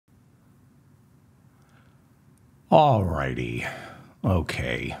All righty.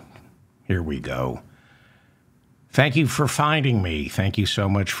 Okay. Here we go. Thank you for finding me. Thank you so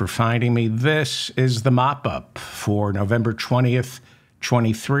much for finding me. This is the mop-up for November 20th,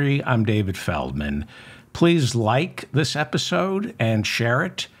 23. I'm David Feldman. Please like this episode and share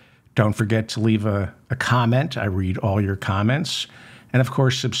it. Don't forget to leave a comment. I read all your comments. And, of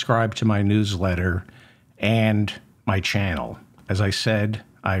course, subscribe to my newsletter and my channel. As I said,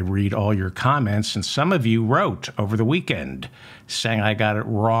 I read all your comments, and some of you wrote over the weekend saying I got it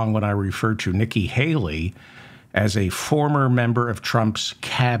wrong when I referred to Nikki Haley as a former member of Trump's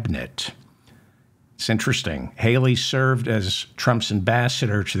cabinet. It's interesting. Haley served as Trump's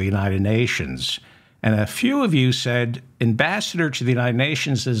ambassador to the United Nations. And a few of you said ambassador to the United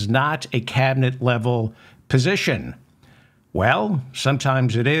Nations is not a cabinet-level position. Well,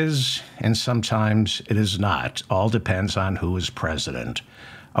 sometimes it is, and sometimes it is not. All depends on who is president.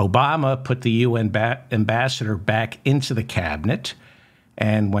 Obama put the UN ambassador back into the cabinet,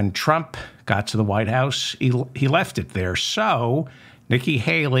 and when Trump got to the White House, he left it there. So Nikki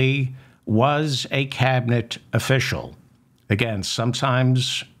Haley was a cabinet official. Again,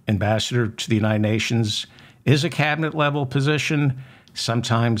 sometimes ambassador to the United Nations is a cabinet-level position.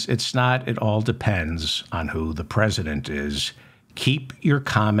 Sometimes it's not. It all depends on who the president is. Keep your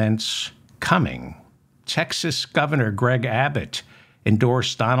comments coming. Texas Governor Greg Abbott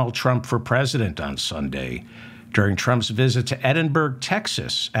endorsed Donald Trump for president on Sunday. During Trump's visit to Edinburgh,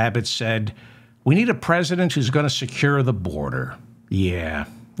 Texas, Abbott said, "We need a president who's going to secure the border." Yeah,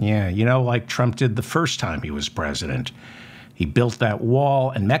 like Trump did the first time he was president. He built that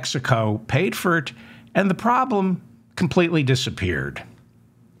wall, and Mexico paid for it, and the problem completely disappeared.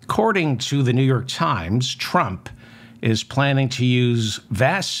 According to the New York Times, Trump is planning to use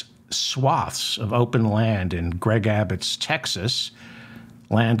vast swaths of open land in Greg Abbott's Texas,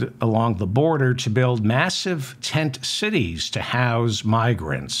 land along the border, to build massive tent cities to house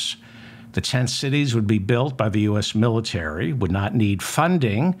migrants. The tent cities would be built by the U.S. military, would not need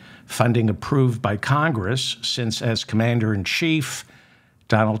funding approved by Congress, since as commander-in-chief,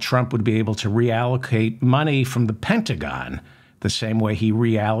 Donald Trump would be able to reallocate money from the Pentagon, the same way he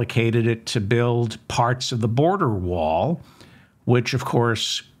reallocated it to build parts of the border wall, which, of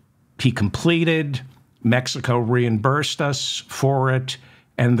course, he completed. Mexico reimbursed us for it,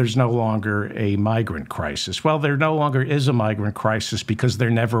 and there's no longer a migrant crisis. Well, there no longer is a migrant crisis because there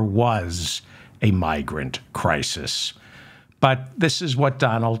never was a migrant crisis. But this is what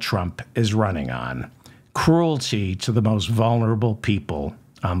Donald Trump is running on: cruelty to the most vulnerable people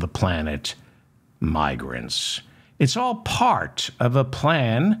on the planet, migrants. It's all part of a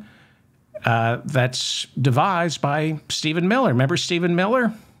plan that's devised by Stephen Miller. Remember Stephen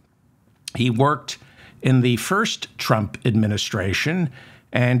Miller? He worked in the first Trump administration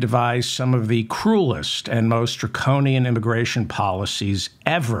and devised some of the cruelest and most draconian immigration policies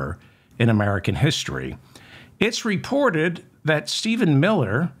ever in American history. It's reported that Stephen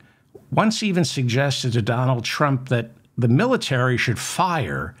Miller once even suggested to Donald Trump that the military should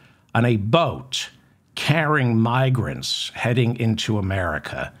fire on a boat carrying migrants heading into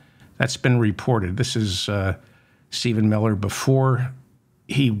America. That's been reported. This is Stephen Miller before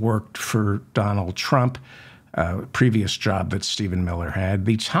he worked for Donald Trump, previous job that Stephen Miller had.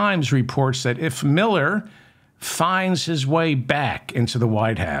 The Times reports that if Miller finds his way back into the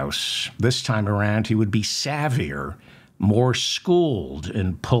White House, this time around he would be savvier, more schooled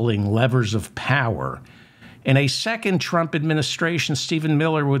in pulling levers of power. In a second Trump administration, Stephen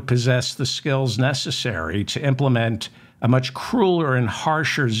Miller would possess the skills necessary to implement a much crueler and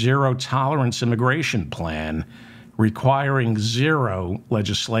harsher zero-tolerance immigration plan, requiring zero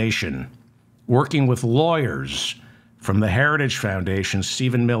legislation. Working with lawyers from the Heritage Foundation,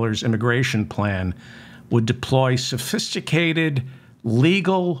 Stephen Miller's immigration plan would deploy sophisticated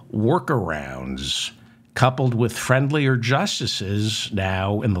legal workarounds coupled with friendlier justices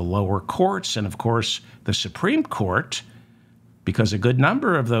now in the lower courts and, of course, the Supreme Court, because a good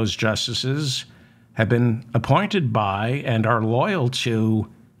number of those justices have been appointed by and are loyal to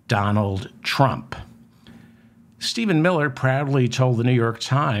Donald Trump. Stephen Miller proudly told the New York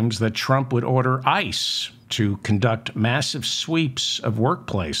Times that Trump would order ICE to conduct massive sweeps of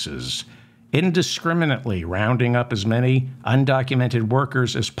workplaces, indiscriminately rounding up as many undocumented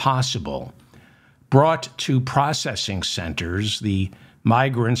workers as possible. Brought to processing centers, the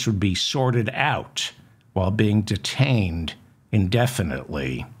migrants would be sorted out while being detained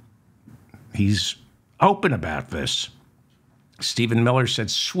indefinitely. He's open about this. Stephen Miller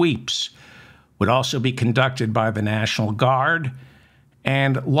said sweeps would also be conducted by the National Guard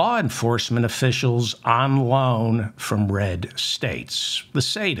and law enforcement officials on loan from red states. The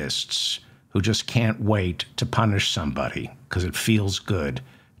sadists who just can't wait to punish somebody because it feels good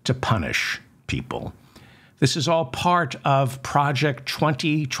to punish people. This is all part of Project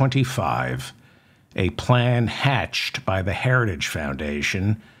 2025, a plan hatched by the Heritage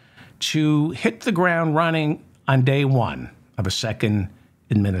Foundation to hit the ground running on day one of a second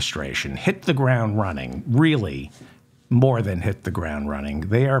administration. Hit the ground running, really more than hit the ground running.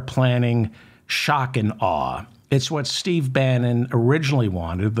 They are planning shock and awe. It's what Steve Bannon originally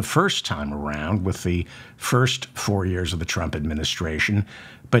wanted the first time around with the first 4 years of the Trump administration,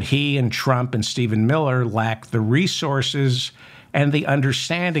 but he and Trump and Stephen Miller lacked the resources and the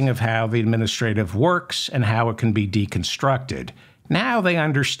understanding of how the administrative works and how it can be deconstructed. Now they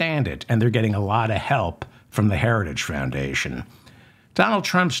understand it, and they're getting a lot of help from the Heritage Foundation. Donald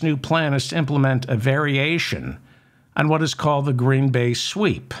Trump's new plan is to implement a variation on what is called the Green Bay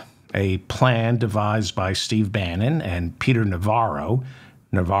Sweep, a plan devised by Steve Bannon and Peter Navarro.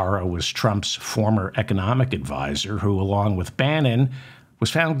 Navarro was Trump's former economic advisor who, along with Bannon, was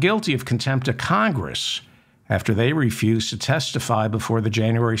found guilty of contempt of Congress after they refused to testify before the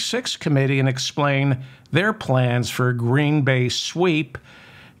January 6th committee and explain their plans for a Green Bay Sweep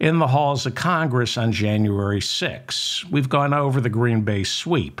in the halls of Congress on January 6th. We've gone over the Green Bay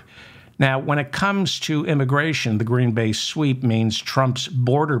Sweep. Now, when it comes to immigration, the Green Bay Sweep means Trump's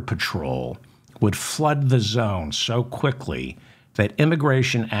Border Patrol would flood the zone so quickly that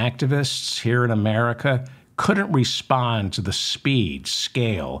immigration activists here in America couldn't respond to the speed,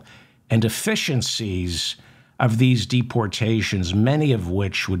 scale, and efficiencies of these deportations, many of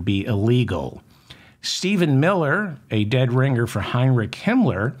which would be illegal. Stephen Miller, a dead ringer for Heinrich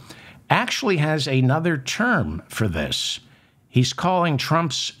Himmler, actually has another term for this. He's calling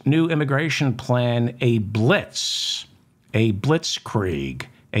Trump's new immigration plan a blitz, a blitzkrieg,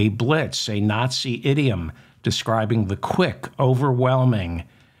 a blitz, a Nazi idiom describing the quick, overwhelming,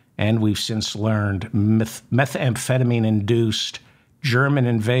 and we've since learned methamphetamine-induced German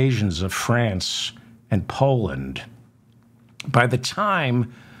invasions of France and Poland. By the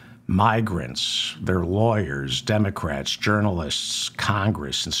time migrants, their lawyers, Democrats, journalists,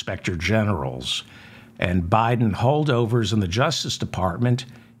 Congress, inspector generals, and Biden holdovers in the Justice Department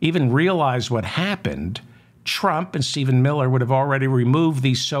even realized what happened, Trump and Stephen Miller would have already removed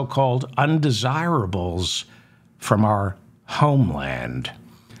these so-called undesirables from our homeland.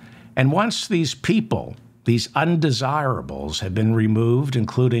 And once these people, these undesirables, have been removed,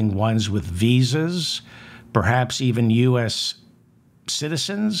 including ones with visas, perhaps even U.S.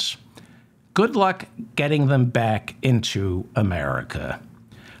 citizens, good luck getting them back into America.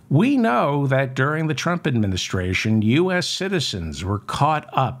 We know that during the Trump administration, U.S. citizens were caught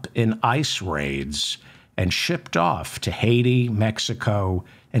up in ICE raids and shipped off to Haiti, Mexico,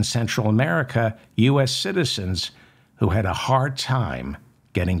 and Central America, U.S. citizens who had a hard time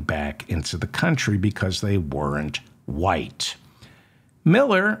getting back into the country because they weren't white.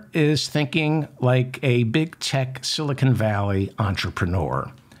 Miller is thinking like a big tech Silicon Valley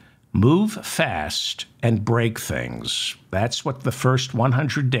entrepreneur. Move fast and break things. That's what the first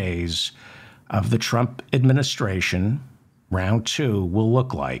 100 days of the Trump administration, round two, will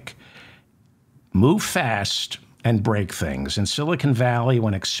look like. Move fast and break things. In Silicon Valley,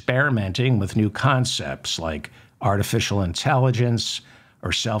 when experimenting with new concepts like artificial intelligence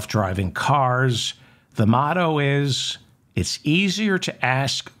or self-driving cars, the motto is, it's easier to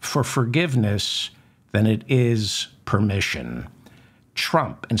ask for forgiveness than it is permission.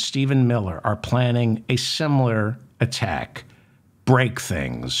 Trump and Stephen Miller are planning a similar attack. Break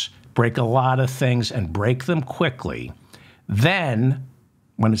things, break a lot of things, and break them quickly. Then,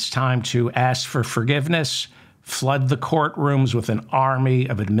 when it's time to ask for forgiveness, flood the courtrooms with an army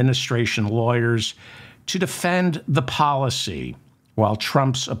of administration lawyers to defend the policy, while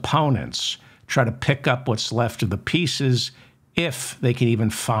Trump's opponents try to pick up what's left of the pieces, if they can even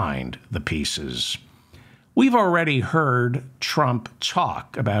find the pieces. We've already heard Trump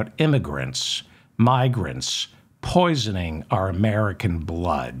talk about immigrants, migrants, poisoning our American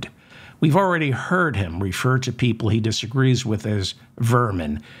blood. We've already heard him refer to people he disagrees with as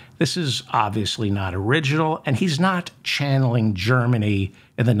vermin. This is obviously not original, and he's not channeling Germany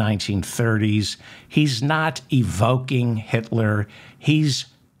in the 1930s. He's not evoking Hitler. He's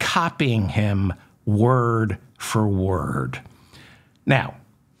copying him word for word. Now,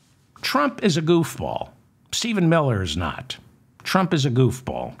 Trump is a goofball. Stephen Miller is not. Trump is a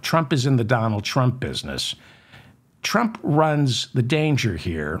goofball. Trump is in the Donald Trump business. Trump runs the danger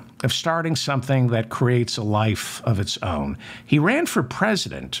here of starting something that creates a life of its own. He ran for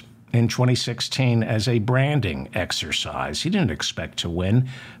president in 2016 as a branding exercise. He didn't expect to win,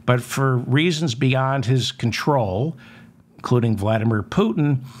 but for reasons beyond his control, including Vladimir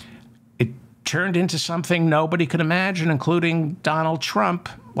Putin, it turned into something nobody could imagine, including Donald Trump,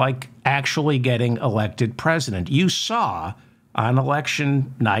 like actually getting elected president. You saw on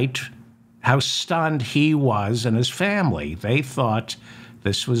election night how stunned he was and his family. They thought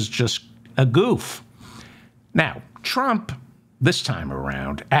this was just a goof. Now, Trump, this time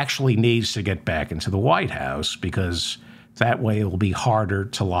around, actually needs to get back into the White House because that way it will be harder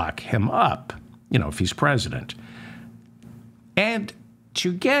to lock him up, you know, if he's president. And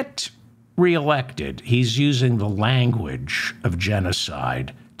to get reelected, he's using the language of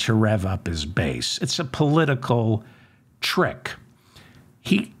genocide to rev up his base. It's a political trick.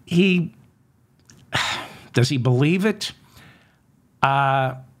 He does he believe it?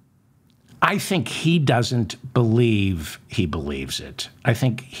 I think he doesn't believe he believes it. I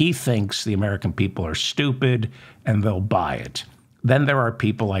think he thinks the American people are stupid and they'll buy it. Then there are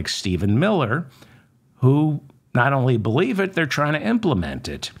people like Stephen Miller who not only believe it, they're trying to implement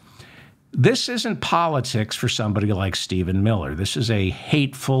it. This isn't politics for somebody like Stephen Miller. This is a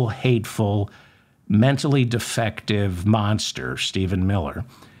hateful, mentally defective monster, Stephen Miller.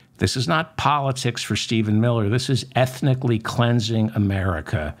 This is not politics for Stephen Miller. This is ethnically cleansing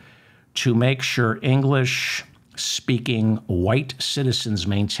America to make sure English-speaking white citizens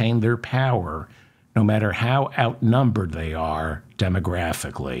maintain their power, no matter how outnumbered they are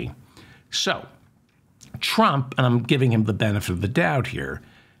demographically. So, Trump, and I'm giving him the benefit of the doubt here,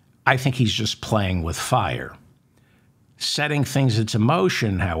 I think he's just playing with fire. Setting things into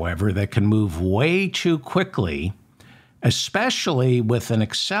motion, however, that can move way too quickly, especially with an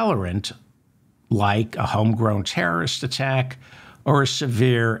accelerant like a homegrown terrorist attack or a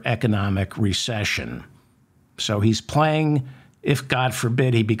severe economic recession. So he's playing, if God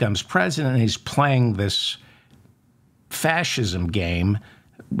forbid he becomes president, he's playing this fascism game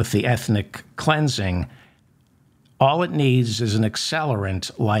with the ethnic cleansing. All it needs is an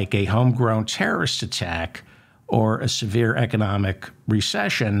accelerant like a homegrown terrorist attack or a severe economic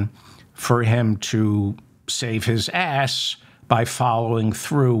recession for him to save his ass by following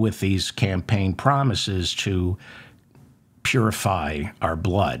through with these campaign promises to purify our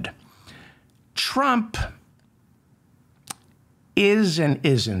blood. Trump is and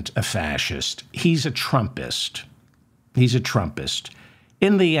isn't a fascist. He's a Trumpist. He's a Trumpist.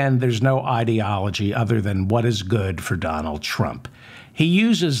 In the end, there's no ideology other than what is good for Donald Trump. He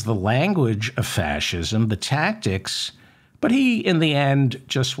uses the language of fascism, the tactics, but he, in the end,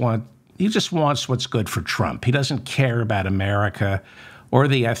 just wants what's good for Trump. He doesn't care about America or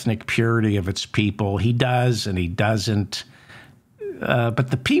the ethnic purity of its people. He does and he doesn't. But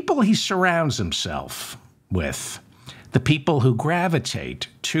the people he surrounds himself with, the people who gravitate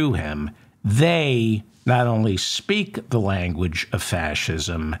to him, they not only speak the language of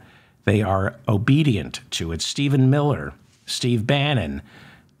fascism, they are obedient to it. Stephen Miller, Steve Bannon,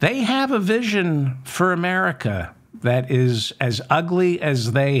 they have a vision for America that is as ugly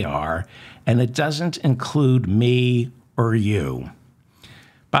as they are, and it doesn't include me or you.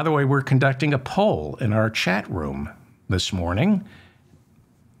 By the way, we're conducting a poll in our chat room this morning.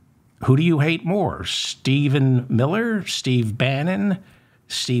 Who do you hate more, Stephen Miller, Steve Bannon,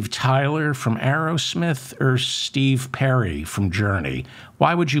 Steve Tyler from Aerosmith, or Steve Perry from Journey?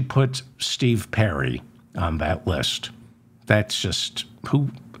 Why would you put Steve Perry on that list? That's just who.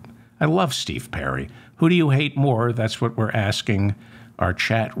 I love Steve Perry. Who do you hate more? That's what we're asking our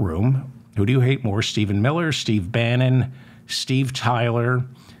chat room. Who do you hate more, Stephen Miller, Steve Bannon, Steve Tyler,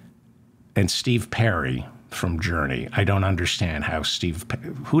 and Steve Perry from Journey? I don't understand how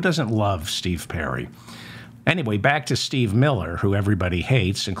who doesn't love Steve Perry? Anyway, back to Steve Miller, who everybody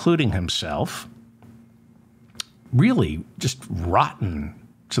hates, including himself. Really just rotten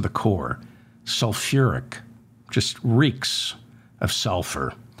to the core. Sulfuric. Just reeks of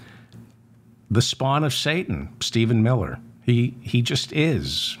sulfur. The spawn of Satan, Stephen Miller. He just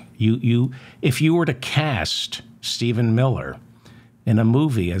is. If you were to cast Stephen Miller in a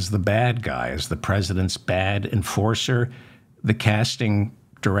movie as the bad guy, as the president's bad enforcer, the casting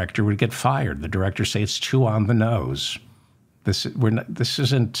director would get fired. The director say it's too on the nose. This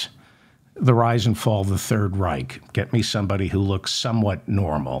isn't the rise and fall of the Third Reich. Get me somebody who looks somewhat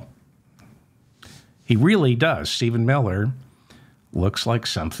normal. He really does. Stephen Miller looks like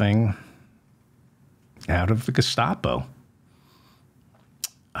something out of the Gestapo.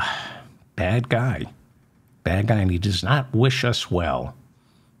 Bad guy. Bad guy, and he does not wish us well.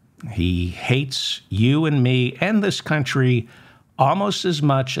 He hates you and me and this country almost as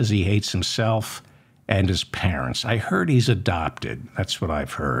much as he hates himself and his parents. I heard he's adopted. That's what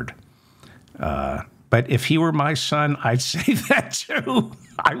I've heard. But if he were my son, I'd say that too.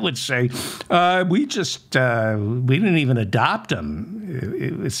 I would say, we didn't even adopt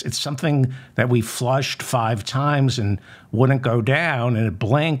him. It's something that we flushed 5 times and wouldn't go down, and it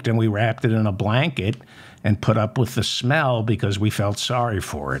blinked, and we wrapped it in a blanket and put up with the smell because we felt sorry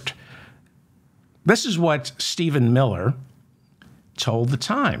for it. This is what Stephen Miller told the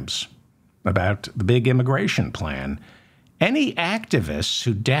Times about the big immigration plan. Any activists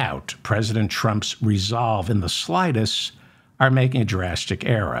who doubt President Trump's resolve in the slightest are making a drastic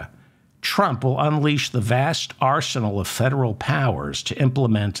error. Trump will unleash the vast arsenal of federal powers to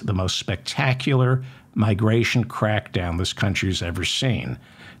implement the most spectacular migration crackdown this country's ever seen.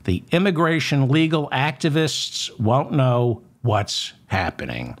 The immigration legal activists won't know what's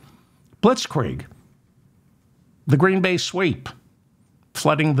happening. Blitzkrieg, the Green Bay sweep,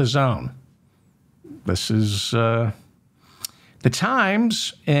 flooding the zone. This is the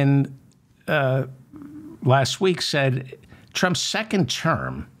Times in last week said Trump's second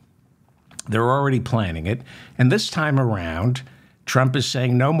term, they're already planning it, and this time around, Trump is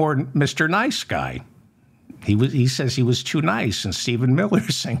saying no more Mr. Nice Guy. He says he was too nice, and Stephen Miller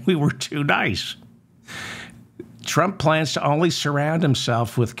is saying we were too nice. Trump plans to only surround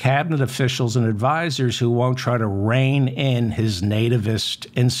himself with cabinet officials and advisors who won't try to rein in his nativist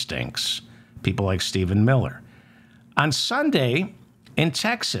instincts, people like Stephen Miller. On Sunday in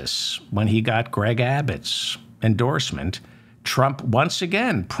Texas, when he got Greg Abbott's endorsement, Trump once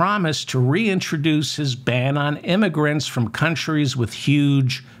again promised to reintroduce his ban on immigrants from countries with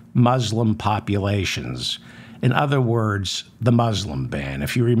huge Muslim populations. In other words, the Muslim ban.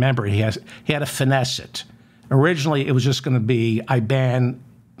 If you remember, he had to finesse it. Originally, it was just going to be, I ban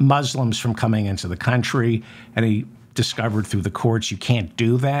Muslims from coming into the country, and he discovered through the courts you can't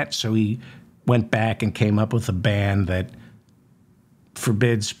do that, so he went back and came up with a ban that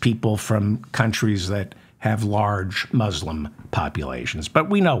forbids people from countries that have large Muslim populations. But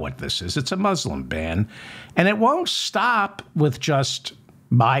we know what this is. It's a Muslim ban. And it won't stop with just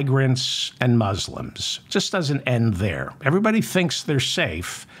migrants and Muslims. It just doesn't end there. Everybody thinks they're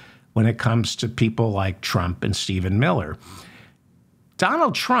safe when it comes to people like Trump and Stephen Miller.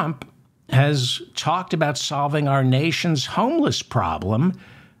 Donald Trump has talked about solving our nation's homeless problem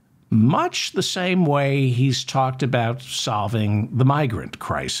much the same way he's talked about solving the migrant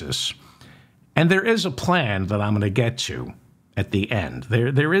crisis. And there is a plan that I'm going to get to at the end.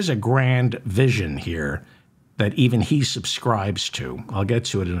 There is a grand vision here that even he subscribes to. I'll get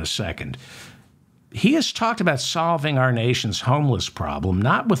to it in a second. He has talked about solving our nation's homeless problem,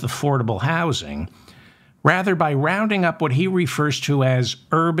 not with affordable housing, rather by rounding up what he refers to as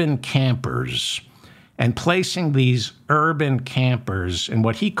urban campers and placing these urban campers in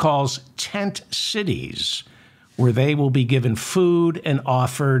what he calls tent cities, where they will be given food and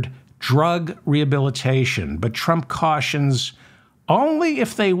offered drug rehabilitation. But Trump cautions only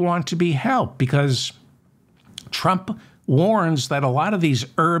if they want to be helped, because Trump warns that a lot of these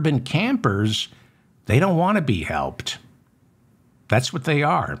urban campers, they don't want to be helped. That's what they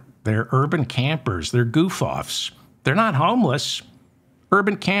are. They're urban campers. They're goof-offs. They're not homeless.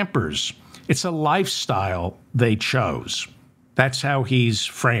 Urban campers. It's a lifestyle they chose. That's how he's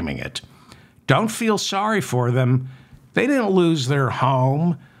framing it. Don't feel sorry for them. They didn't lose their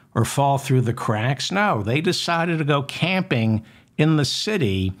home or fall through the cracks. No, they decided to go camping in the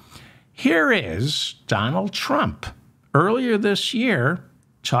city. Here is Donald Trump earlier this year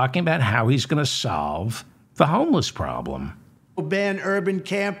talking about how he's going to solve the homeless problem. We'll ban urban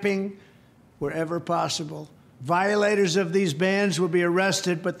camping wherever possible. Violators of these bans will be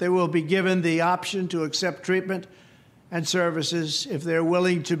arrested, but they will be given the option to accept treatment and services if they're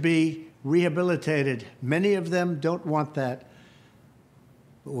willing to be rehabilitated. Many of them don't want that,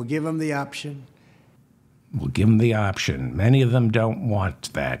 but we'll give them the option. We'll give them the option. Many of them don't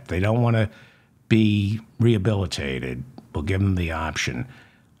want that. They don't want to be rehabilitated. We'll give them the option.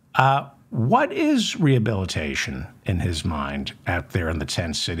 What is rehabilitation in his mind out there in the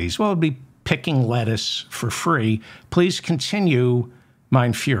 10 cities? Well, it'd be picking lettuce for free. Please continue,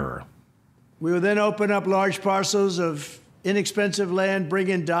 mein Führer. We will then open up large parcels of inexpensive land, bring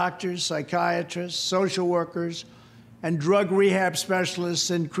in doctors, psychiatrists, social workers, and drug rehab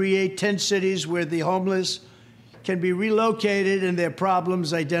specialists, and create 10 cities where the homeless can be relocated and their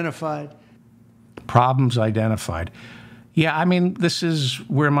problems identified. Problems identified. Yeah, I mean, this is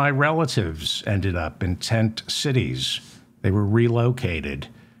where my relatives ended up, in tent cities. They were relocated,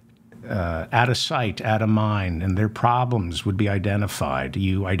 out of sight, out of mind, and their problems would be identified.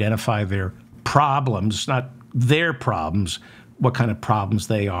 You identify their problems, not their problems, what kind of problems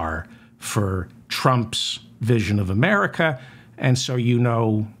they are for Trump's vision of America, and so you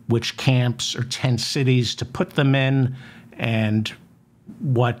know which camps or tent cities to put them in and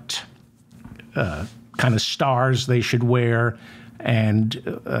what kind of stars they should wear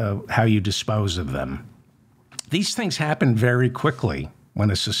and how you dispose of them. These things happen very quickly when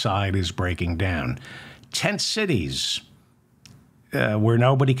a society is breaking down. Tent cities where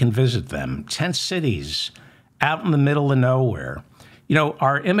nobody can visit them. Tent cities out in the middle of nowhere. You know,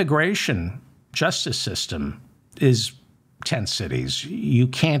 our immigration justice system is tent cities. You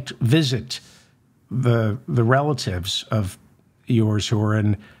can't visit the relatives of yours who are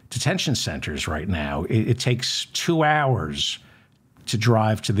in detention centers right now. It takes 2 hours to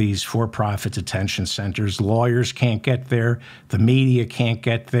drive to these for-profit detention centers. Lawyers can't get there. The media can't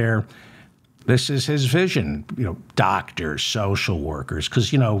get there. This is his vision, you know, doctors, social workers,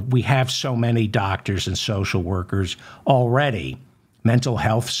 because, you know, we have so many doctors and social workers already, mental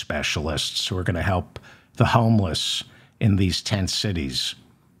health specialists who are going to help the homeless in these tent cities.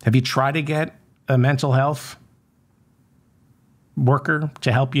 Have you tried to get a mental health worker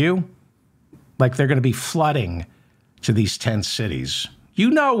to help you? Like, they're going to be flooding to these tent cities. You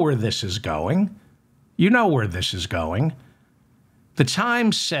know where this is going. You know where this is going. The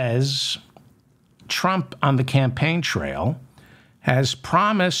Times says Trump on the campaign trail has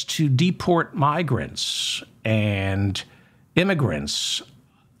promised to deport migrants and immigrants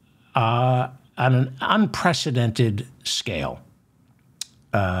on an unprecedented scale.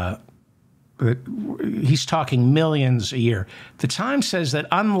 He's talking millions a year. The Times says that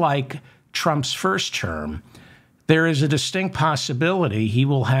unlike Trump's first term, there is a distinct possibility he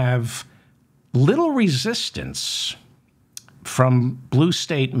will have little resistance from blue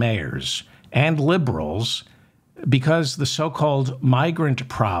state mayors and liberals because the so-called migrant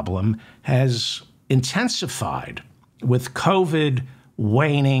problem has intensified with COVID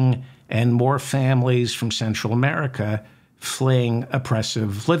waning and more families from Central America fleeing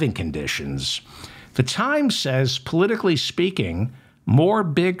oppressive living conditions. The Times says, politically speaking, more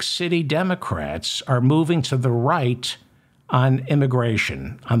big city Democrats are moving to the right on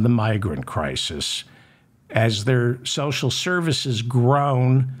immigration, on the migrant crisis, as their social services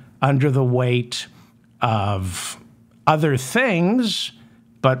groan under the weight of other things,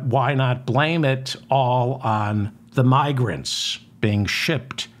 but why not blame it all on the migrants being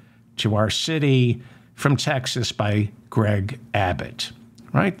shipped to our city from Texas by Greg Abbott,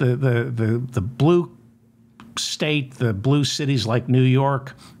 right? The blue state, the blue cities like New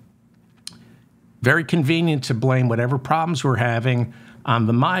York, very convenient to blame whatever problems we're having on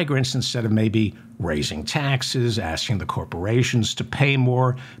the migrants instead of maybe raising taxes, asking the corporations to pay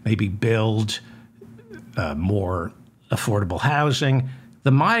more, maybe build more affordable housing.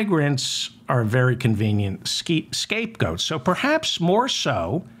 The migrants are a very convenient scapegoat. So perhaps more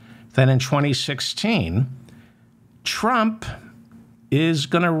so than in 2016, Trump is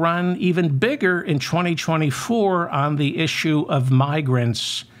going to run even bigger in 2024 on the issue of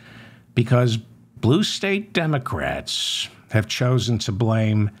migrants because blue state Democrats have chosen to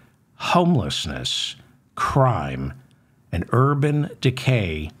blame homelessness, crime, and urban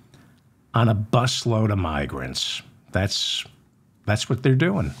decay on a busload of migrants. That's what they're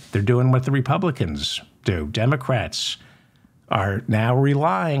doing. They're doing what the Republicans do. Democrats are now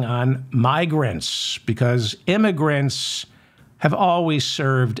relying on migrants because immigrants have always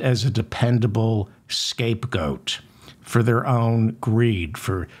served as a dependable scapegoat for their own greed,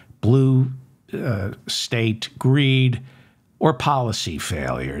 for blue state greed or policy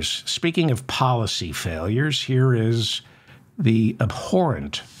failures. Speaking of policy failures, here is the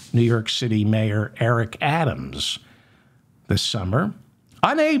abhorrent New York City Mayor Eric Adams this summer,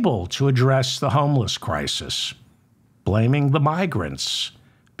 unable to address the homeless crisis, blaming the migrants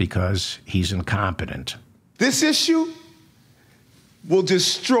because he's incompetent. This issue will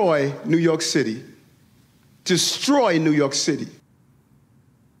destroy New York City. Destroy New York City.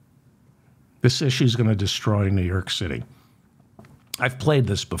 This issue is going to destroy New York City. I've played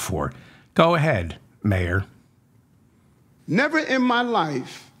this before. Go ahead, Mayor. Never in my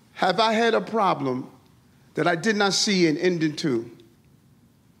life have I had a problem that I did not see an ending to.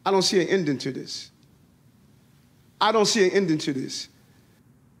 I don't see an ending to this. I don't see an ending to this.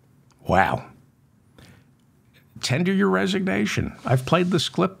 Wow. Tender your resignation. I've played this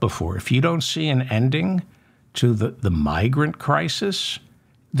clip before. If you don't see an ending to the migrant crisis,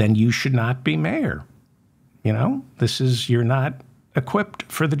 then you should not be mayor. You know, you're not equipped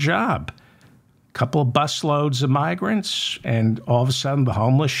for the job. A couple of busloads of migrants, and all of a sudden the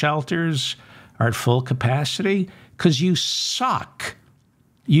homeless shelters are at full capacity because you suck.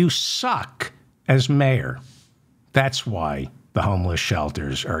 You suck as mayor. That's why the homeless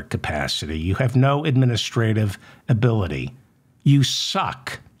shelters are at capacity. You have no administrative ability. You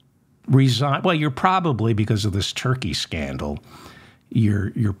suck. Resign. Well, you're probably, because of this Turkey scandal, your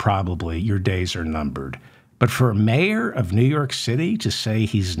days are numbered. But for a mayor of New York City to say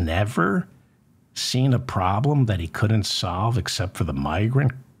he's never seen a problem that he couldn't solve except for the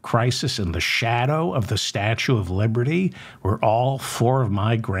migrant crisis in the shadow of the Statue of Liberty, where all 4 of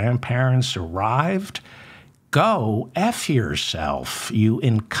my grandparents arrived, go F yourself, you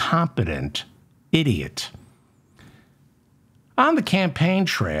incompetent idiot. On the campaign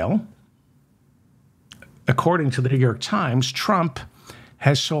trail, according to the New York Times, Trump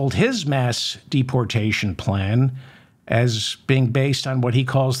has sold his mass deportation plan as being based on what he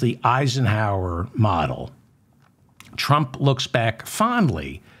calls the Eisenhower model. Trump looks back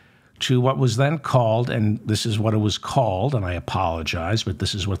fondly to what was then called, and this is what it was called, and I apologize, but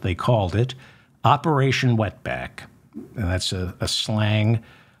this is what they called it, Operation Wetback. And that's a slang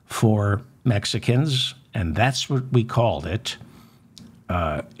for Mexicans, and that's what we called it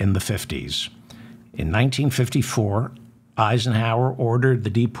in the 50s. In 1954, Eisenhower ordered the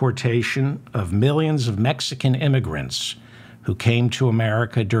deportation of millions of Mexican immigrants who came to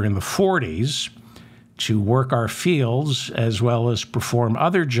America during the 40s to work our fields as well as perform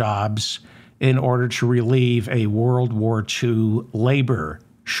other jobs in order to relieve a World War II labor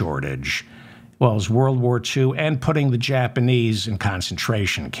shortage. Well, it was World War II and putting the Japanese in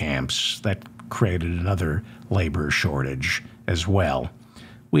concentration camps. That created another labor shortage as well.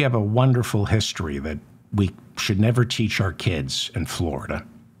 We have a wonderful history that we should never teach our kids in Florida.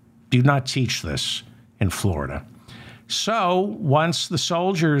 Do not teach this in Florida. So once the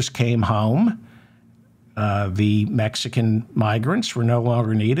soldiers came home, the Mexican migrants were no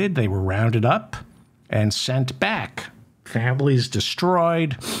longer needed. They were rounded up and sent back. Families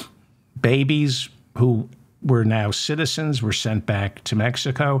destroyed. Babies who were now citizens were sent back to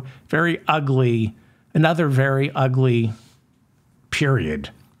Mexico. Very ugly, another very ugly period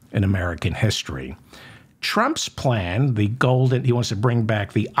in American history. Trump's plan, he wants to bring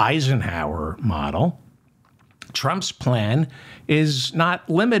back the Eisenhower model. Trump's plan is not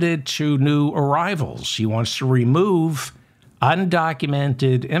limited to new arrivals. He wants to remove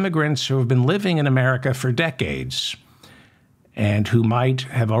undocumented immigrants who have been living in America for decades and who might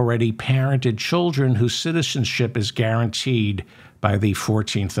have already parented children whose citizenship is guaranteed by the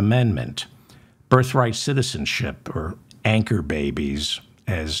 14th Amendment. Birthright citizenship, or anchor babies,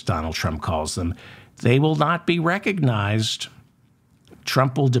 as Donald Trump calls them, they will not be recognized.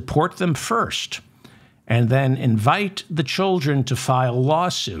 Trump will deport them first and then invite the children to file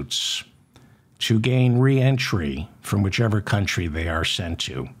lawsuits to gain re-entry from whichever country they are sent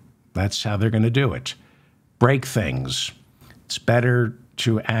to. That's how they're going to do it. Break things. It's better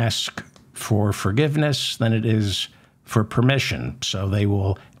to ask for forgiveness than it is for permission. So they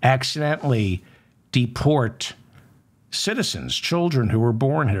will accidentally deport citizens, children who were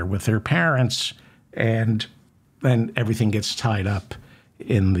born here with their parents, and then everything gets tied up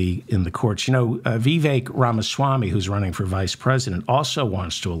in the courts. You know, Vivek Ramaswamy, who's running for vice president, also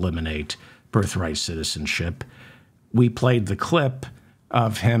wants to eliminate birthright citizenship. We played the clip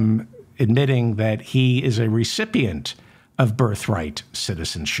of him admitting that he is a recipient of birthright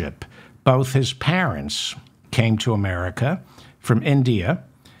citizenship. Both his parents came to America from India.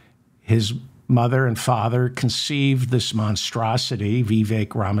 His mother and father conceived this monstrosity,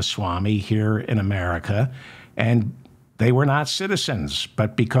 Vivek Ramaswamy, here in America, and they were not citizens.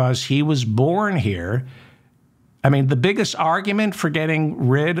 But because he was born here, I mean, the biggest argument for getting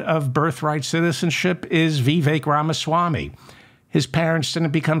rid of birthright citizenship is Vivek Ramaswamy. His parents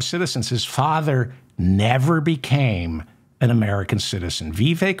didn't become citizens. His father never became an American citizen.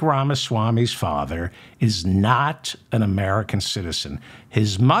 Vivek Ramaswamy's father is not an American citizen.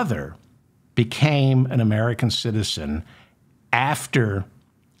 His mother became an American citizen after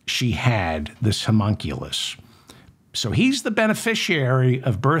she had this homunculus. So he's the beneficiary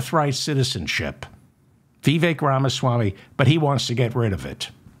of birthright citizenship, Vivek Ramaswamy, but he wants to get rid of it.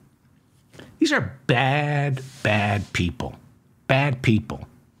 These are bad, bad people. Bad people.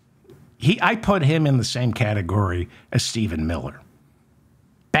 I put him in the same category as Stephen Miller.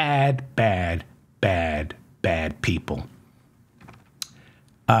 Bad, bad, bad, bad people.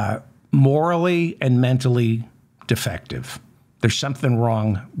 Morally and mentally defective. There's something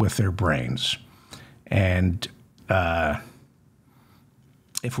wrong with their brains. And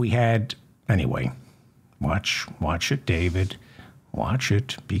if we had, anyway, watch it, David. Watch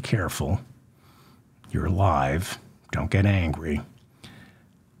it. Be careful. You're live. Don't get angry.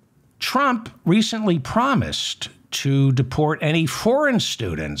 Trump recently promised to deport any foreign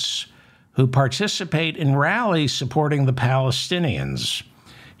students who participate in rallies supporting the Palestinians.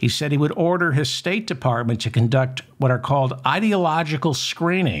 He said he would order his State Department to conduct what are called ideological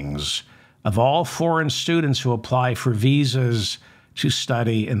screenings of all foreign students who apply for visas to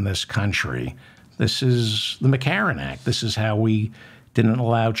study in this country. This is the McCarran Act. This is how we didn't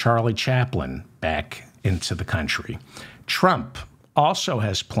allow Charlie Chaplin back into the country. Trump also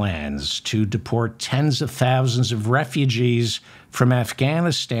has plans to deport tens of thousands of refugees from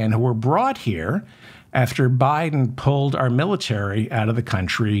Afghanistan who were brought here after Biden pulled our military out of the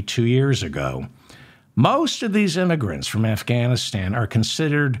country 2 years ago. Most of these immigrants from Afghanistan are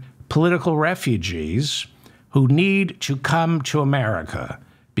considered political refugees who need to come to America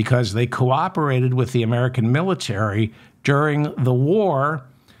because they cooperated with the American military during the war,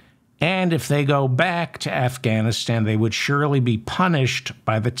 and if they go back to Afghanistan, they would surely be punished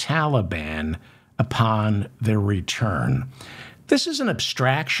by the Taliban upon their return. This is an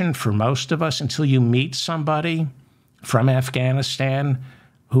abstraction for most of us until you meet somebody from Afghanistan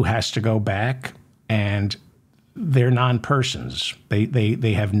who has to go back, and they're non-persons.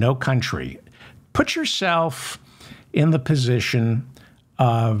 They have no country. Put yourself in the position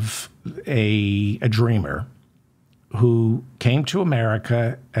of a dreamer who came to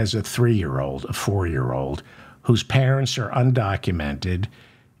America as a 3-year-old, a 4-year-old, whose parents are undocumented,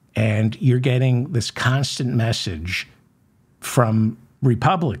 and you're getting this constant message from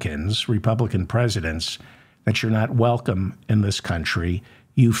Republicans, Republican presidents, that you're not welcome in this country.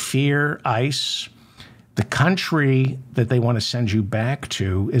 You fear ICE. The country that they want to send you back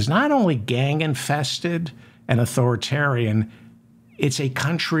to is not only gang-infested and authoritarian, it's a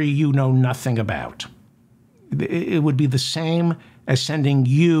country you know nothing about. It would be the same as sending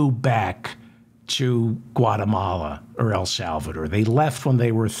you back to Guatemala or El Salvador. They left when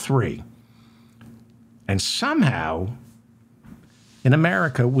they were 3. And somehow, in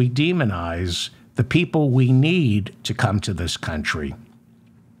America, we demonize the people we need to come to this country.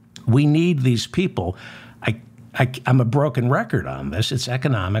 We need these people. I'm a broken record on this. It's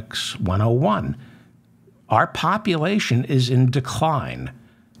Economics 101. Our population is in decline.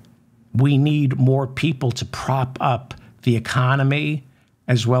 We need more people to prop up the economy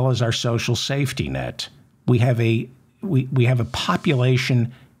as well as our social safety net. We have a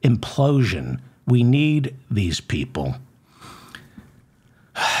population implosion. We need these people.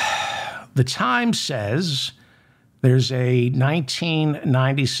 The Times says there's a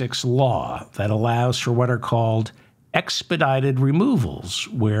 1996 law that allows for what are called expedited removals,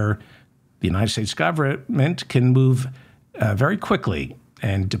 where the United States government can move very quickly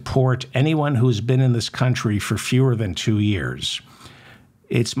and deport anyone who's been in this country for fewer than 2 years.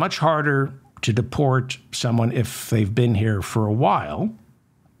 It's much harder to deport someone if they've been here for a while.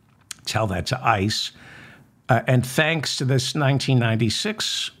 Tell that to ICE. And thanks to this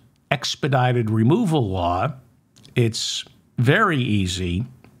 1996 expedited removal law, it's very easy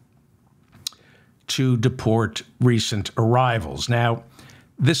to deport recent arrivals. Now,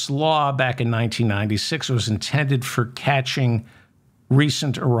 this law back in 1996 was intended for catching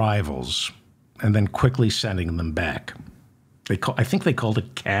recent arrivals and then quickly sending them back. I think they called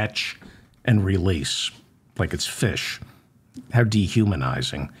it catch and release, like it's fish. How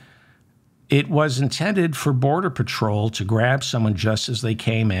dehumanizing. It was intended for Border Patrol to grab someone just as they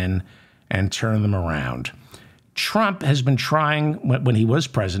came in and turn them around. Trump has been trying, when he was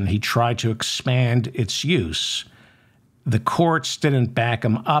president, he tried to expand its use. The courts didn't back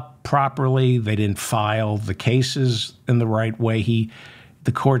him up properly. They didn't file the cases in the right way.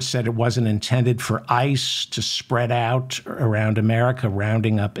 The court said it wasn't intended for ICE to spread out around America,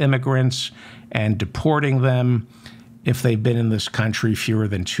 rounding up immigrants and deporting them if they've been in this country fewer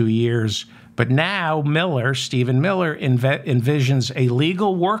than 2 years. But now Stephen Miller, envisions a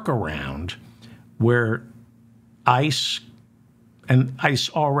legal workaround where ICE, and ICE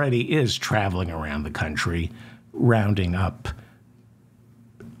already is traveling around the country, rounding up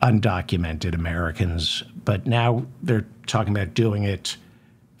undocumented Americans, but now they're talking about doing it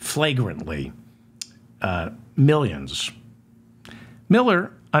flagrantly. Millions.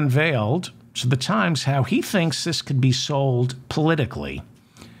 Miller unveiled to the Times how he thinks this could be sold politically.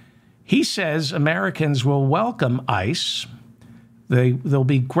 He says Americans will welcome ICE. They'll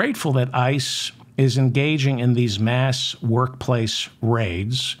be grateful that ICE is engaging in these mass workplace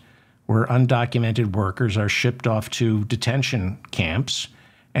raids where undocumented workers are shipped off to detention camps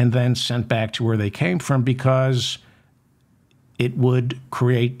and then sent back to where they came from, because it would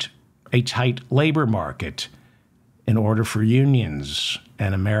create a tight labor market in order for unions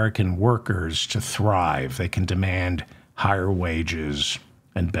and American workers to thrive. They can demand higher wages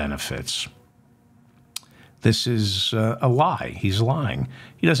and benefits. This is a lie. He's lying.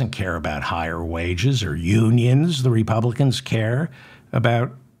 He doesn't care about higher wages or unions. The Republicans care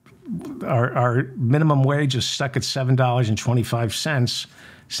about our minimum wage is stuck at $7.25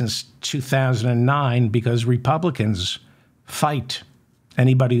 since 2009 because Republicans fight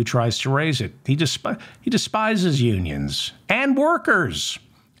anybody who tries to raise it. He despises unions and workers.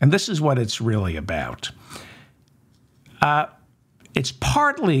 And this is what it's really about. It's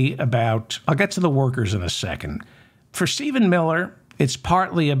partly about, I'll get to the workers in a second. For Stephen Miller, it's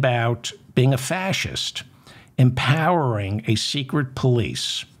partly about being a fascist, empowering a secret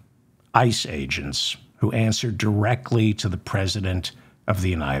police, ICE agents, who answer directly to the President of the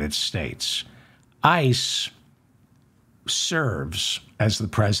United States. ICE serves as the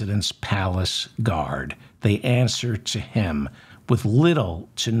President's palace guard. They answer to him with little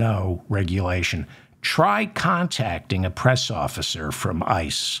to no regulation. Try contacting a press officer from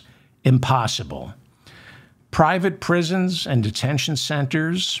ICE. Impossible. Private prisons and detention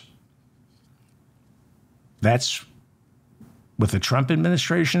centers, that's, with the Trump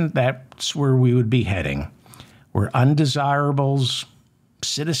administration, that's where we would be heading, where undesirables,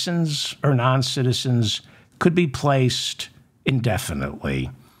 citizens or non-citizens, could be placed indefinitely.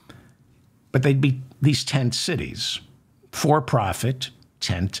 But they'd be these tent cities, for-profit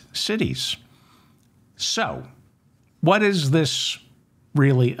tent cities. So, what is this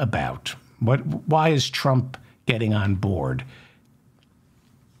really about? Why is Trump getting on board?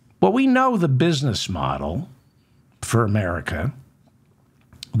 Well, we know the business model for America,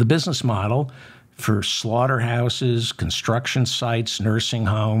 the business model for slaughterhouses, construction sites, nursing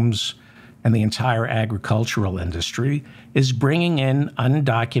homes, and the entire agricultural industry is bringing in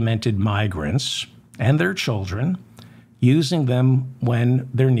undocumented migrants and their children, using them when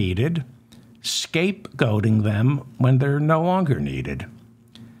they're needed, scapegoating them when they're no longer needed.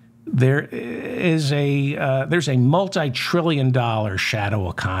 There's a multi-trillion-dollar shadow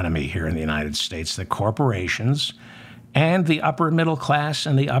economy here in the United States that corporations and the upper middle class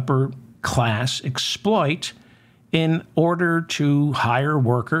and the upper class exploit in order to hire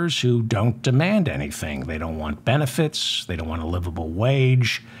workers who don't demand anything. They don't want benefits. They don't want a livable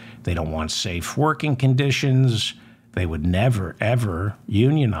wage. They don't want safe working conditions. They would never, ever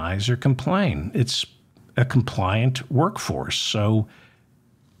unionize or complain. It's a compliant workforce. So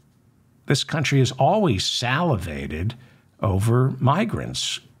this country has always salivated over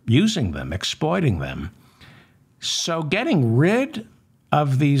migrants, using them, exploiting them. So getting rid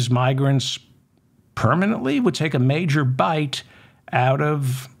of these migrants permanently would take a major bite out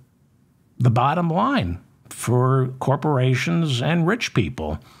of the bottom line for corporations and rich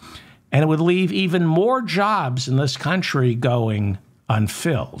people. And it would leave even more jobs in this country going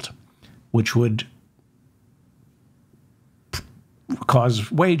unfilled, which would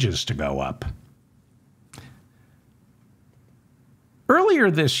cause wages to go up.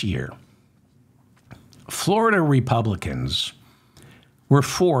 Earlier this year, Florida Republicans were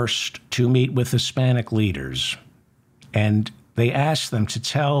forced to meet with Hispanic leaders, and they asked them to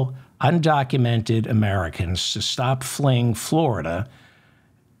tell undocumented Americans to stop fleeing Florida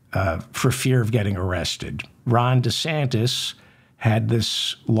for fear of getting arrested. Ron DeSantis had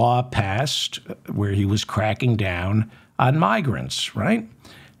this law passed where he was cracking down on migrants, right?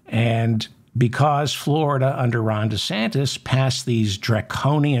 And because Florida, under Ron DeSantis, passed these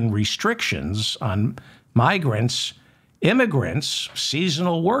draconian restrictions on migrants, immigrants,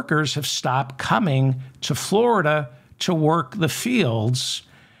 seasonal workers have stopped coming to Florida to work the fields.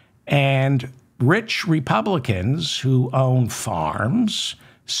 And rich Republicans who own farms,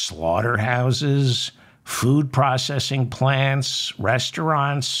 slaughterhouses, food processing plants,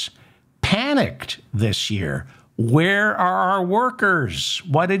 restaurants, panicked this year. Where are our workers?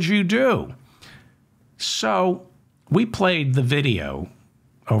 What did you do? So we played the video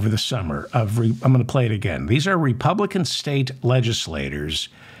over the summer of, I'm going to play it again. These are Republican state legislators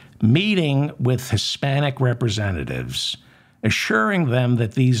meeting with Hispanic representatives, assuring them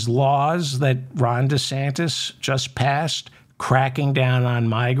that these laws that Ron DeSantis just passed, cracking down on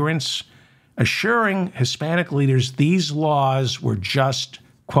migrants, assuring Hispanic leaders these laws were just,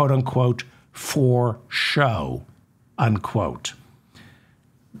 quote unquote, for show, unquote.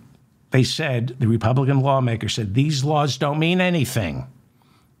 They said, the Republican lawmakers said, these laws don't mean anything.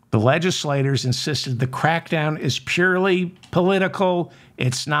 The legislators insisted the crackdown is purely political.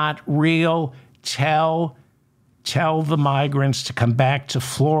 It's not real. Tell the migrants to come back to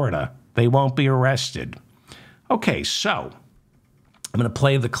Florida. They won't be arrested. Okay, so I'm going to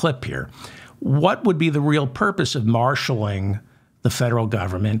play the clip here. What would be the real purpose of marshaling the federal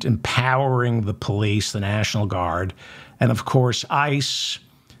government, empowering the police, the National Guard, and of course ICE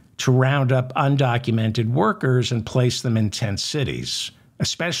to round up undocumented workers and place them in tent cities?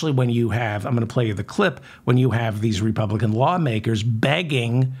 Especially when you have, I'm going to play you the clip, when you have these Republican lawmakers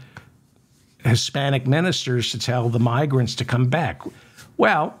begging Hispanic ministers to tell the migrants to come back.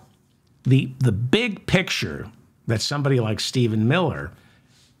 Well, the big picture that somebody like Stephen Miller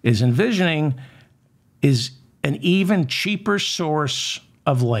is envisioning is an even cheaper source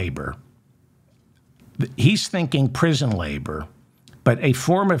of labor. He's thinking prison labor, but a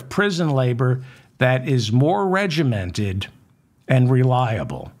form of prison labor that is more regimented and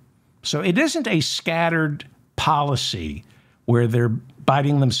reliable. So it isn't a scattered policy where they're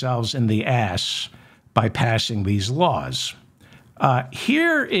biting themselves in the ass by passing these laws.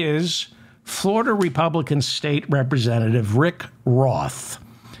 Here is Florida Republican State Representative Rick Roth.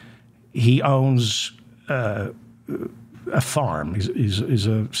 He owns a farm.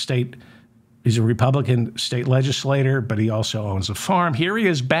 He's a Republican state legislator, but he also owns a farm. Here he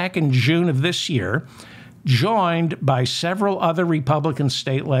is back in June of this year, joined by several other Republican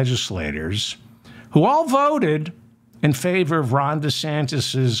state legislators who all voted in favor of Ron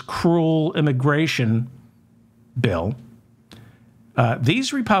DeSantis's cruel immigration bill.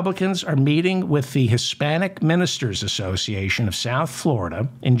 These Republicans are meeting with the Hispanic Ministers Association of South Florida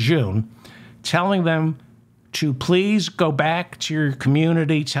in June, telling them to please go back to your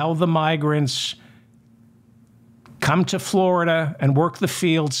community, tell the migrants, come to Florida and work the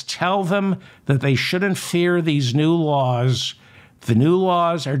fields, tell them that they shouldn't fear these new laws. The new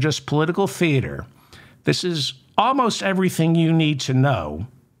laws are just political theater. This is almost everything you need to know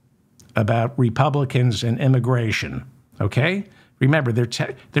about Republicans and immigration, okay? Remember,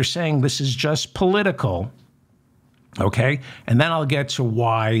 they're saying this is just political, okay? And then I'll get to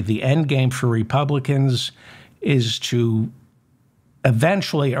why the end game for Republicans is to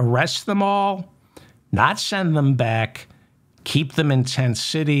eventually arrest them all, not send them back, keep them in tent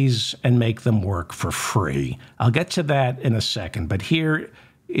cities, and make them work for free. I'll get to that in a second, but here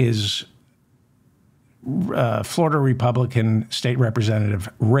is Florida Republican State Representative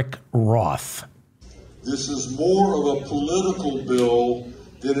Rick Roth. This is more of a political bill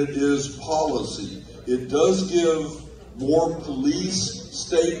than it is policy. It does give more police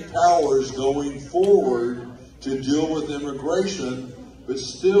state powers going forward to deal with immigration, but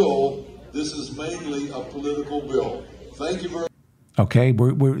still, this is mainly a political bill. Thank you very much. Okay,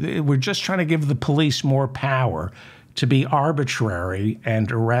 we're just trying to give the police more power to be arbitrary and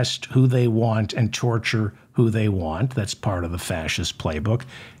arrest who they want and torture who they want. That's part of the fascist playbook.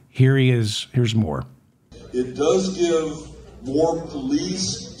 Here he is. Here's more. It does give more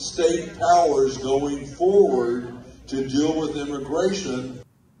police state powers going forward to deal with immigration.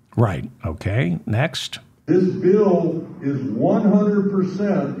 Right. Okay. Next. This bill is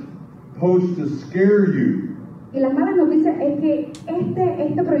 100% supposed to scare you. Y la mala noticia es que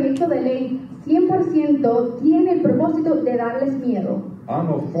este proyecto de ley 100% tiene el propósito de darles miedo. I'm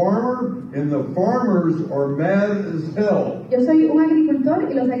a farmer, and the farmers are mad as hell. Yo soy un agricultor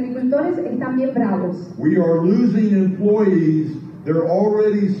y los agricultores están bien bravos. We are losing employees. They're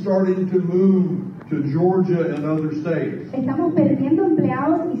already starting to move to Georgia and other states. Estamos perdiendo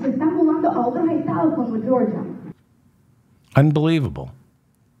empleados y se están mudando a otros estados como Georgia. Unbelievable.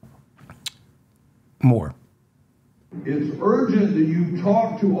 More. It's urgent that you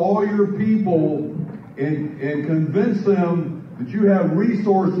talk to all your people and convince them that you have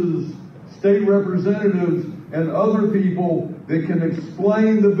resources, state representatives, and other people that can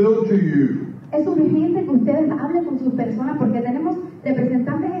explain the bill to you. Es urgente que ustedes hablen con sus personas porque tenemos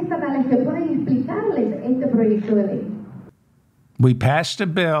representantes estatales que pueden explicarles este proyecto de ley. We passed a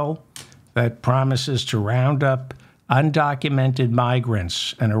bill that promises to round up undocumented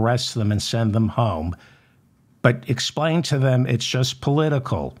migrants and arrest them and send them home, but explain to them it's just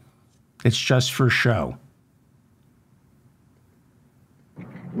political. It's just for show.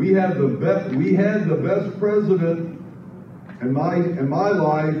 We had the best president in my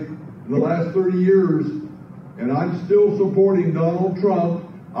life in the last 30 years, and I'm still supporting Donald Trump.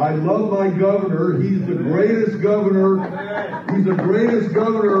 I love my governor. He's the greatest governor. He's the greatest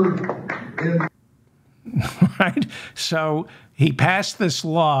governor in. Right? So he passed this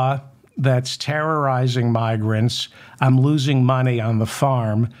law that's terrorizing migrants. I'm losing money on the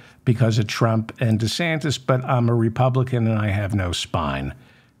farm because of Trump and DeSantis, but I'm a Republican and I have no spine.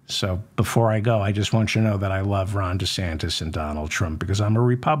 So before I go, I just want you to know that I love Ron DeSantis and Donald Trump because I'm a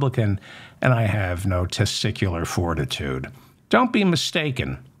Republican and I have no testicular fortitude. Don't be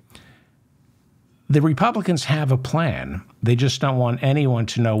mistaken. The Republicans have a plan. They just don't want anyone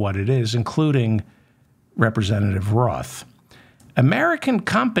to know what it is, including Representative Roth. American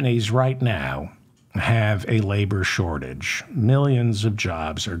companies right now have a labor shortage. Millions of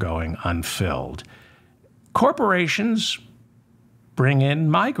jobs are going unfilled. Corporations bring in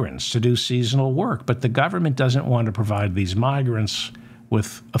migrants to do seasonal work, but the government doesn't want to provide these migrants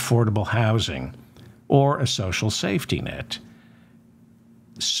with affordable housing or a social safety net.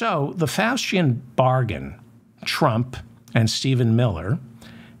 So the Faustian bargain, Trump and Stephen Miller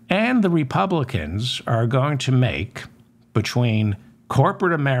and the Republicans are going to make between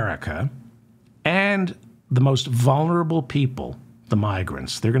corporate America and the most vulnerable people, the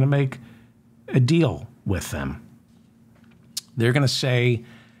migrants. They're going to make a deal with them. They're going to say,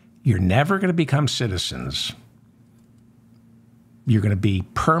 you're never going to become citizens. You're going to be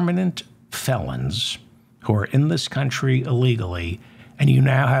permanent felons who are in this country illegally, and you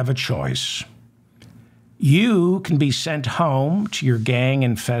now have a choice. You can be sent home to your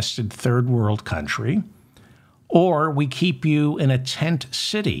gang-infested third world country, or we keep you in a tent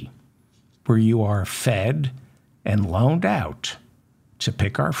city where you are fed and loaned out to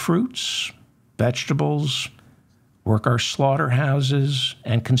pick our fruits, vegetables, work our slaughterhouses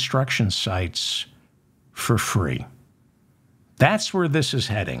and construction sites for free. That's where this is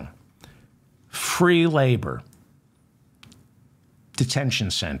heading. Free labor,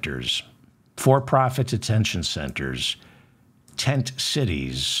 detention centers, for-profit detention centers, tent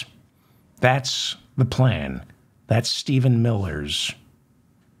cities. That's the plan. That's Stephen Miller's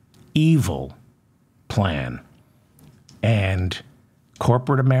evil plan. And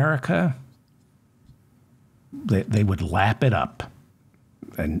corporate America, they would lap it up.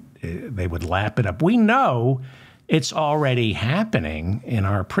 And they would lap it up. We know it's already happening in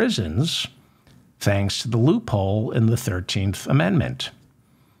our prisons thanks to the loophole in the 13th Amendment.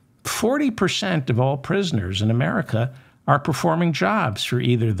 40% of all prisoners in America are performing jobs for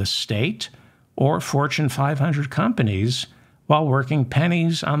either the state or Fortune 500 companies while working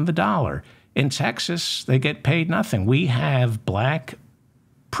pennies on the dollar. In Texas, they get paid nothing. We have black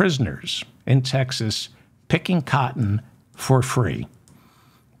prisoners in Texas picking cotton for free.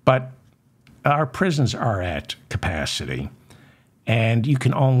 But our prisons are at capacity, and you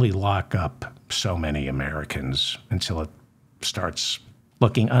can only lock up so many Americans until it starts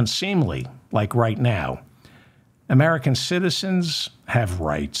looking unseemly, like right now. American citizens have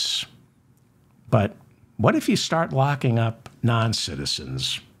rights, but what if you start locking up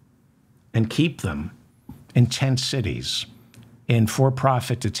non-citizens and keep them in tent cities, in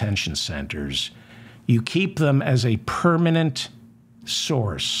for-profit detention centers? You keep them as a permanent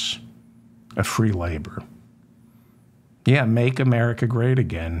source of free labor. Yeah, make America great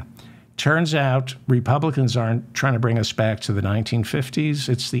again. Turns out Republicans aren't trying to bring us back to the 1950s.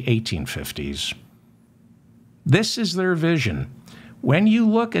 It's the 1850s. This is their vision. When you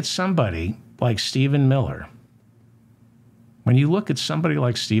look at somebody like Stephen Miller,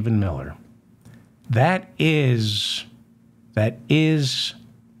 that is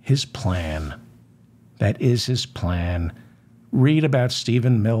his plan. That is his plan. Read about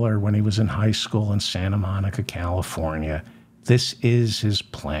Stephen Miller when he was in high school in Santa Monica, California. This is his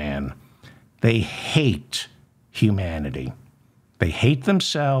plan. They hate humanity. They hate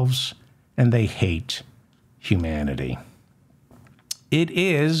themselves, and they hate humanity. It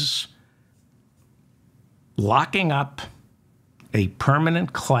is locking up a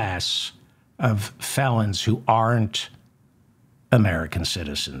permanent class of felons who aren't American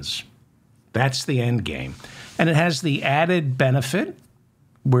citizens. That's the end game. And it has the added benefit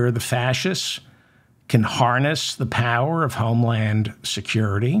where the fascists can harness the power of Homeland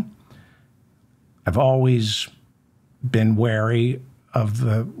Security. I've always been wary of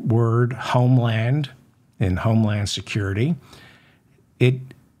the word homeland in Homeland Security. It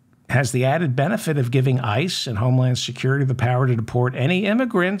has the added benefit of giving ICE and Homeland Security the power to deport any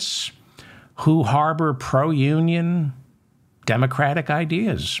immigrants who harbor pro-union democratic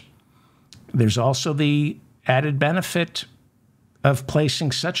ideas. There's also the added benefit of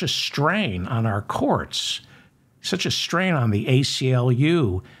placing such a strain on our courts, such a strain on the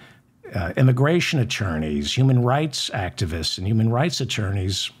ACLU, immigration attorneys, human rights activists, and human rights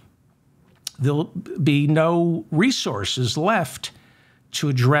attorneys. There'll be no resources left to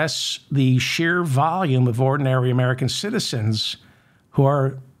address the sheer volume of ordinary American citizens who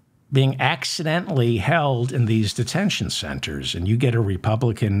are being accidentally held in these detention centers. And you get a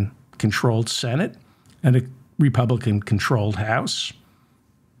Republican-controlled Senate and a Republican-controlled House,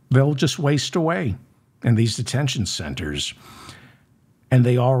 they'll just waste away in these detention centers. And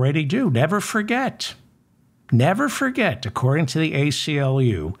they already do. Never forget, according to the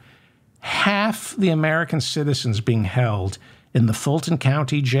ACLU, half the American citizens being held in the Fulton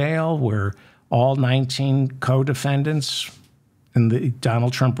County Jail, where all 19 co-defendants in the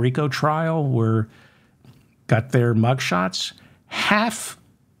Donald Trump RICO trial got their mugshots, half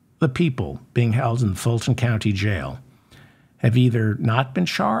the people being held in the Fulton County Jail have either not been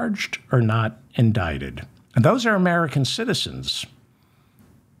charged or not indicted. And those are American citizens.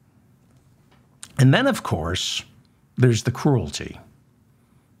 And then, of course, there's the cruelty.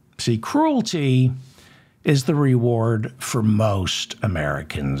 See, cruelty is the reward for most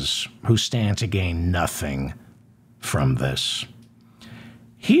Americans who stand to gain nothing from this.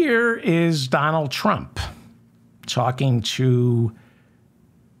 Here is Donald Trump talking to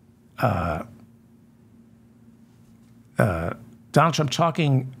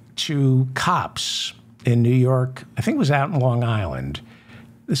cops in New York. I think it was out in Long Island.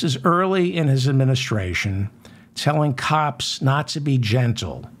 This is early in his administration, telling cops not to be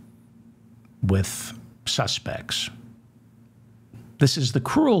gentle with suspects. This is the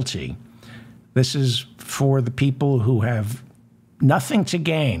cruelty. This is for the people who have nothing to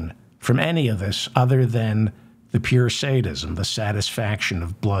gain from any of this other than the pure sadism, the satisfaction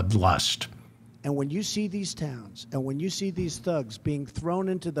of bloodlust. And when you see these towns, and when you see these thugs being thrown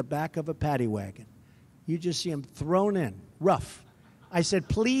into the back of a paddy wagon, you just see them thrown in, rough. I said,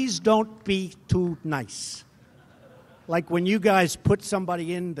 please don't be too nice. Like when you guys put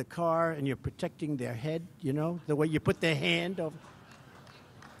somebody in the car and you're protecting their head, you know, the way you put their hand over.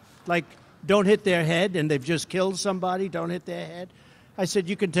 Like, don't hit their head, and they've just killed somebody, don't hit their head. I said,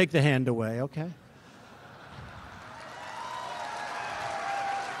 you can take the hand away, okay?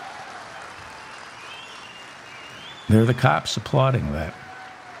 They're the cops applauding that.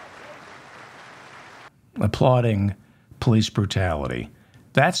 Applauding police brutality.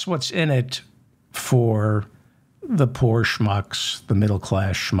 That's what's in it for the poor schmucks, the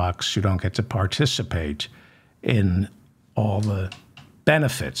middle-class schmucks who don't get to participate in all the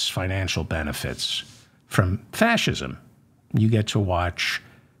benefits, financial benefits from fascism. You get to watch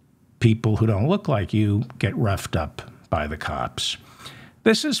people who don't look like you get roughed up by the cops.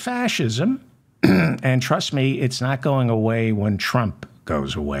 This is fascism, and trust me, it's not going away when Trump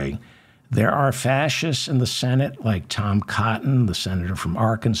goes away. There are fascists in the Senate like Tom Cotton, the senator from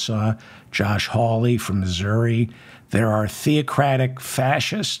Arkansas, Josh Hawley from Missouri. There are theocratic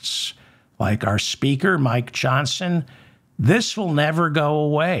fascists like our speaker, Mike Johnson. This will never go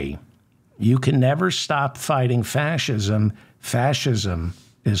away. You can never stop fighting fascism. Fascism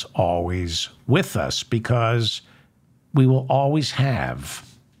is always with us because we will always have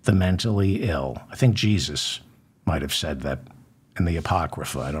the mentally ill. I think Jesus might have said that in the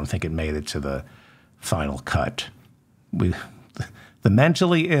Apocrypha. I don't think it made it to the final cut. The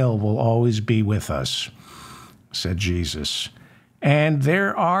mentally ill will always be with us, said Jesus. And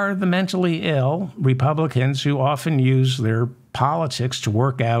there are the mentally ill Republicans who often use their politics to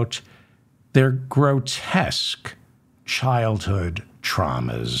work out their grotesque childhood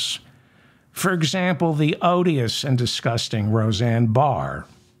traumas. For example, the odious and disgusting Roseanne Barr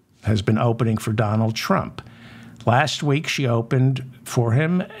has been opening for Donald Trump. Last week, she opened for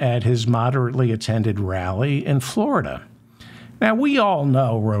him at his moderately attended rally in Florida. Now, we all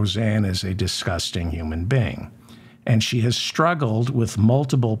know Roseanne is a disgusting human being, and she has struggled with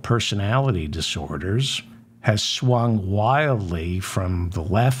multiple personality disorders, has swung wildly from the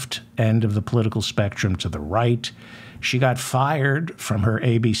left end of the political spectrum to the right. She got fired from her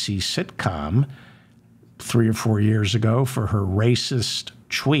ABC sitcom 3 or 4 years ago for her racist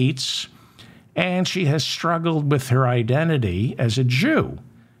tweets, and she has struggled with her identity as a Jew,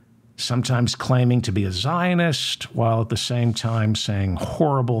 sometimes claiming to be a Zionist while at the same time saying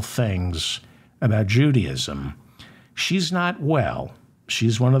horrible things about Judaism. She's not well.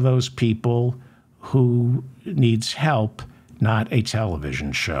 She's one of those people who needs help, not a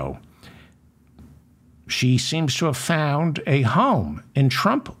television show. She seems to have found a home in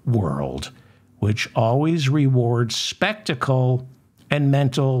Trump world, which always rewards spectacle and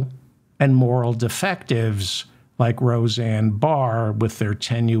mental and moral defectives like Roseanne Barr with their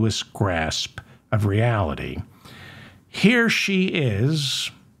tenuous grasp of reality. Here she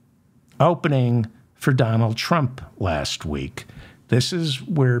is opening for Donald Trump last week. This is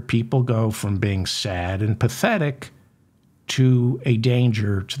where people go from being sad and pathetic to a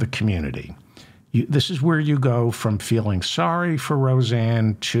danger to the community. This is where you go from feeling sorry for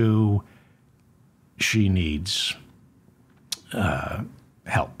Roseanne to she needs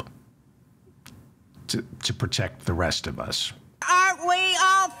help to protect the rest of us. Aren't we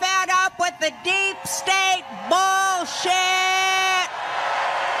all fed up with the deep state bullshit?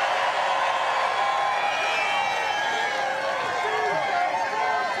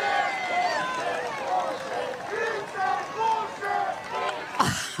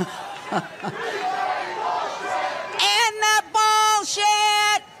 And the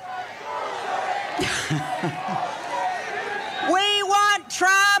bullshit! We want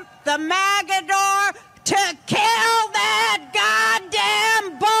Trump, the Magador, to kill that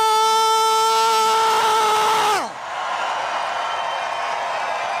goddamn bull!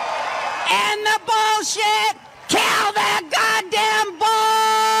 End the bullshit! Kill that goddamn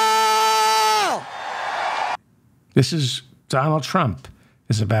bull! This is Donald Trump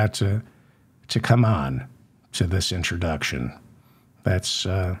is about to come on to this introduction. That's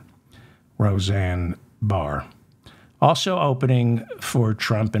Roseanne Barr. Also opening for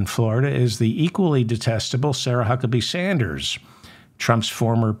Trump in Florida is the equally detestable Sarah Huckabee Sanders, Trump's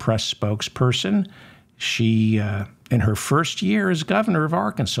former press spokesperson. She, in her first year as governor of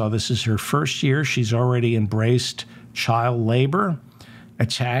Arkansas, this is her first year, she's already embraced child labor,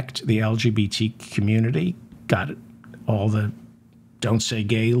 attacked the LGBT community, got all the don't say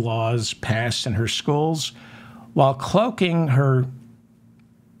gay laws passed in her schools, while cloaking her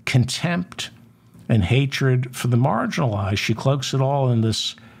contempt and hatred for the marginalized. She cloaks it all in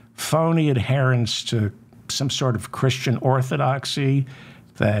this phony adherence to some sort of Christian orthodoxy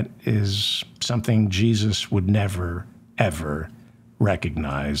that is something Jesus would never, ever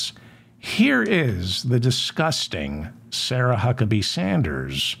recognize. Here is the disgusting Sarah Huckabee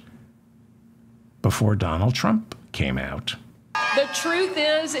Sanders before Donald Trump came out. The truth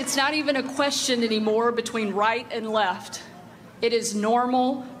is, it's not even a question anymore between right and left. It is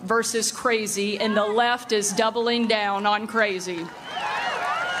normal versus crazy, and the left is doubling down on crazy.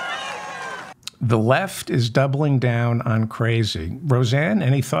 The left is doubling down on crazy. Roseanne,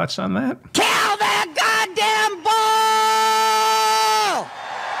 any thoughts on that? Kill that goddamn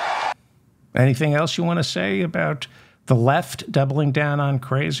bull! Anything else you want to say about the left doubling down on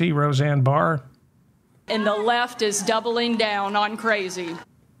crazy, Roseanne Barr? And the left is doubling down on crazy.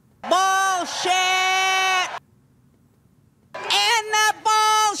 Bullshit! End the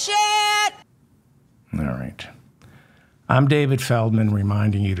bullshit! All right. I'm David Feldman,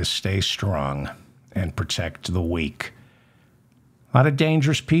 reminding you to stay strong and protect the weak. A lot of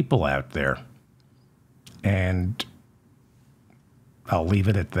dangerous people out there. And I'll leave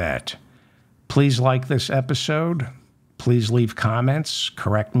it at that. Please like this episode. Please leave comments.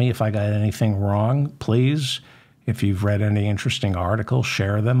 Correct me if I got anything wrong, please. If you've read any interesting articles,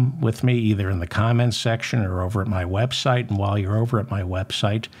 share them with me, either in the comments section or over at my website. And while you're over at my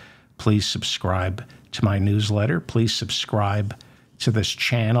website, please subscribe to my newsletter. Please subscribe to this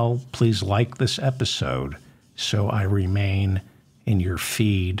channel. Please like this episode so I remain in your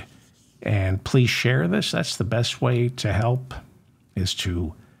feed. And please share this. That's the best way to help, is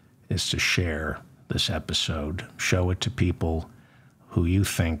to share this episode. Show it to people who you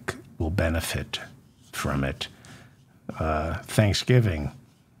think will benefit from it. Thanksgiving.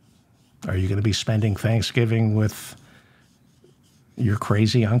 Are you going to be spending Thanksgiving with your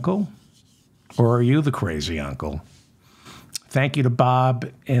crazy uncle? Or are you the crazy uncle? Thank you to Bob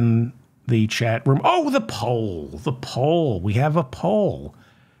in the chat room. Oh, the poll. The poll. We have a poll.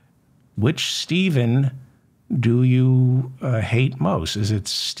 Which Stephen do you hate most? Is it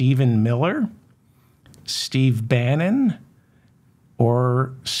Stephen Miller, Steve Bannon,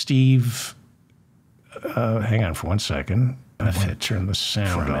 or Steve... hang on for 1 second. I have to turn the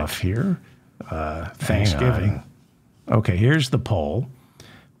sound off here. Thanksgiving. Okay, here's the poll.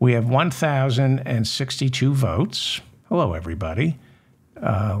 We have 1,062 votes. Hello, everybody.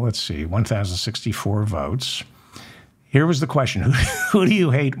 Let's see, 1,064 votes. Here was the question. Who do you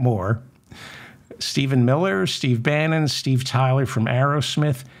hate more? Stephen Miller, Steve Bannon, Steve Tyler from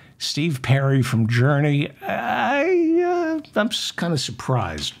Aerosmith, Steve Perry from Journey. I'm kind of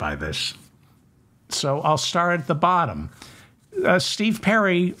surprised by this. So I'll start at the bottom. Steve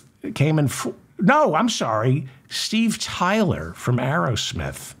Perry came in... No, I'm sorry. Steve Tyler from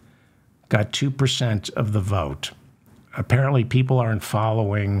Aerosmith got 2% of the vote. Apparently people aren't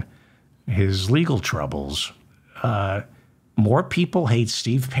following his legal troubles. More people hate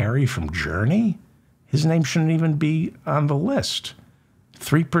Steve Perry from Journey? His name shouldn't even be on the list.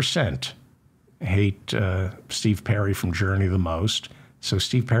 3% hate Steve Perry from Journey the most. So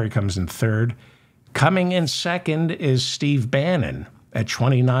Steve Perry comes in third. Coming in second is Steve Bannon at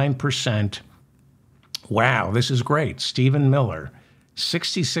 29%. Wow, this is great. Stephen Miller,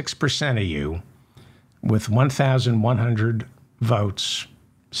 66% of you with 1,100 votes.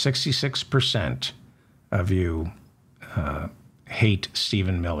 66% of you hate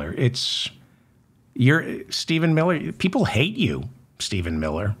Stephen Miller. You're Stephen Miller. People hate you, Stephen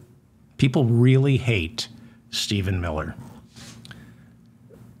Miller. People really hate Stephen Miller.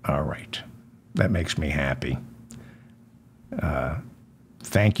 All right. That makes me happy.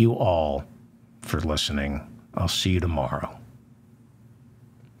 Thank you all for listening. I'll see you tomorrow.